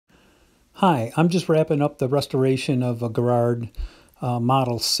Hi, I'm just wrapping up the restoration of a Garrard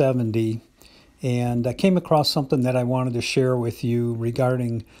Model 70, and I came across something that I wanted to share with you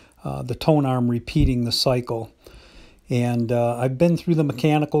regarding the tone arm repeating the cycle. And I've been through the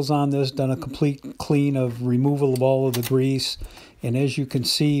mechanicals on this, done a complete clean of removal of all of the grease, and as you can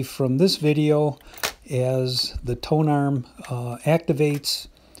see from this video, as the tone arm activates,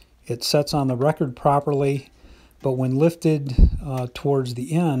 it sets on the record properly, but when lifted towards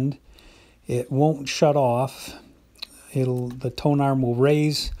the end, it won't shut off. The tone arm will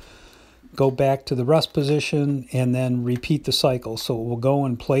raise, go back to the rest position, and then repeat the cycle. So it will go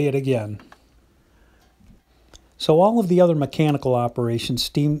and play it again. So all of the other mechanical operations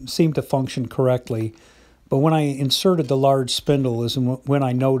seem to function correctly, but when I inserted the large spindle is when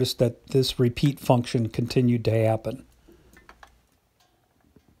I noticed that this repeat function continued to happen.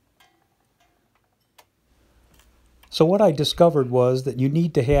 So what I discovered was that you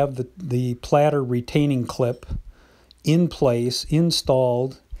need to have the platter retaining clip in place,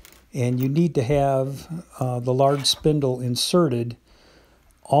 installed, and you need to have the large spindle inserted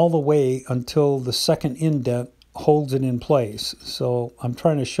all the way until the second indent holds it in place. So I'm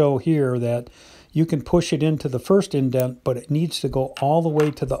trying to show here that you can push it into the first indent, but it needs to go all the way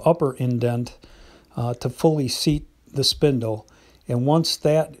to the upper indent to fully seat the spindle. And once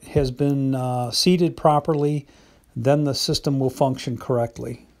that has been seated properly, then the system will function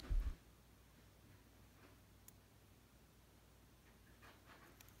correctly.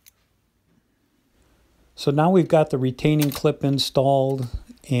 So now we've got the retaining clip installed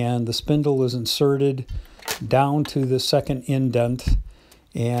and the spindle is inserted down to the second indent,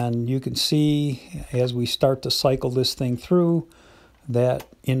 and you can see as we start to cycle this thing through that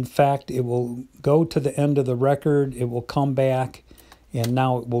in fact it will go to the end of the record, it will come back, and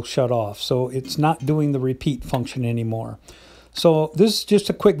now it will shut off. So it's not doing the repeat function anymore. So this is just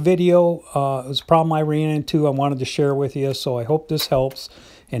a quick video. It was a problem I ran into. I wanted to share with you, so I hope this helps,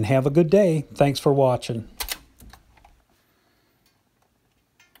 and have a good day. Thanks for watching.